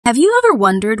Have you ever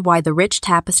wondered why the rich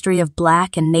tapestry of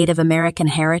Black and Native American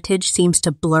heritage seems to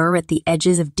blur at the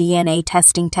edges of DNA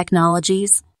testing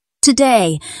technologies?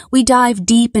 Today, we dive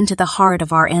deep into the heart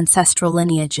of our ancestral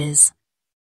lineages,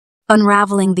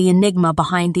 unraveling the enigma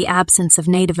behind the absence of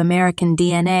Native American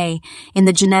DNA in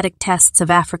the genetic tests of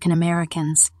African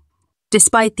Americans.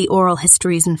 Despite the oral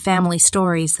histories and family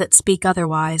stories that speak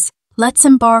otherwise, let's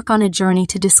embark on a journey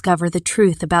to discover the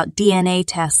truth about DNA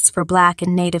tests for Black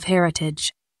and Native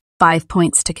heritage. 5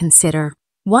 points to consider.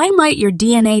 Why might your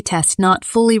DNA test not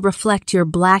fully reflect your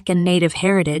Black and Native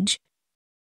heritage?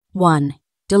 1.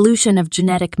 Dilution of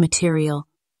genetic material.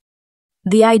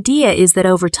 The idea is that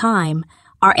over time,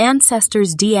 our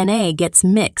ancestors' DNA gets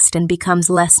mixed and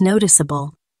becomes less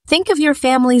noticeable. Think of your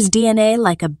family's DNA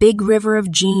like a big river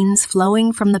of genes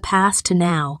flowing from the past to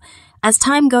now. As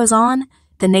time goes on,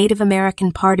 the Native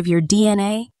American part of your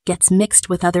DNA gets mixed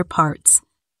with other parts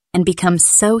and becomes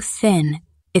so thin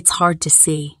it's hard to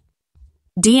see.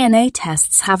 DNA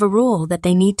tests have a rule that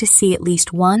they need to see at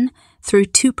least 1 through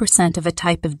 2% of a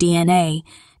type of DNA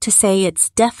to say it's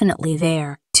definitely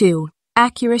there. 2.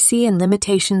 Accuracy and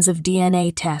limitations of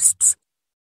DNA tests.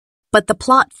 But the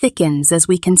plot thickens as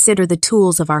we consider the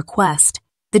tools of our quest,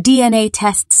 the DNA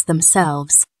tests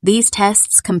themselves. These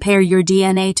tests compare your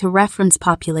DNA to reference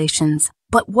populations,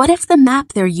 but what if the map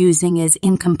they're using is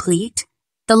incomplete?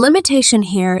 The limitation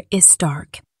here is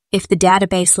stark. If the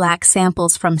database lacks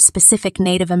samples from specific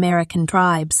Native American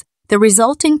tribes, the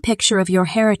resulting picture of your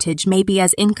heritage may be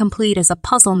as incomplete as a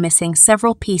puzzle missing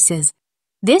several pieces.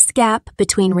 This gap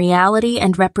between reality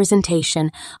and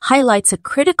representation highlights a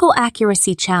critical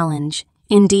accuracy challenge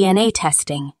in DNA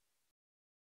testing.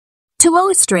 To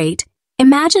illustrate,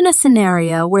 imagine a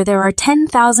scenario where there are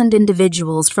 10,000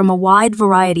 individuals from a wide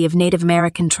variety of Native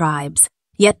American tribes.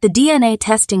 Yet the DNA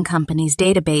testing company's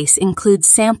database includes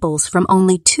samples from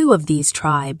only 2 of these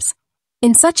tribes.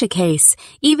 In such a case,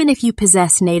 even if you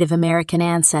possess Native American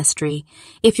ancestry,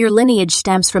 if your lineage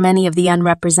stems from any of the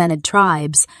unrepresented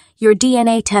tribes, your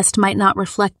DNA test might not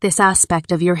reflect this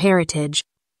aspect of your heritage.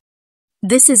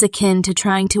 This is akin to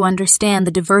trying to understand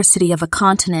the diversity of a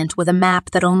continent with a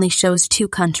map that only shows 2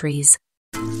 countries.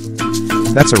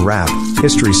 That's a wrap,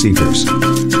 History Seekers.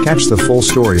 Catch the full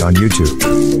story on YouTube.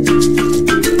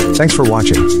 Thanks for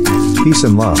watching. Peace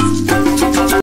and love.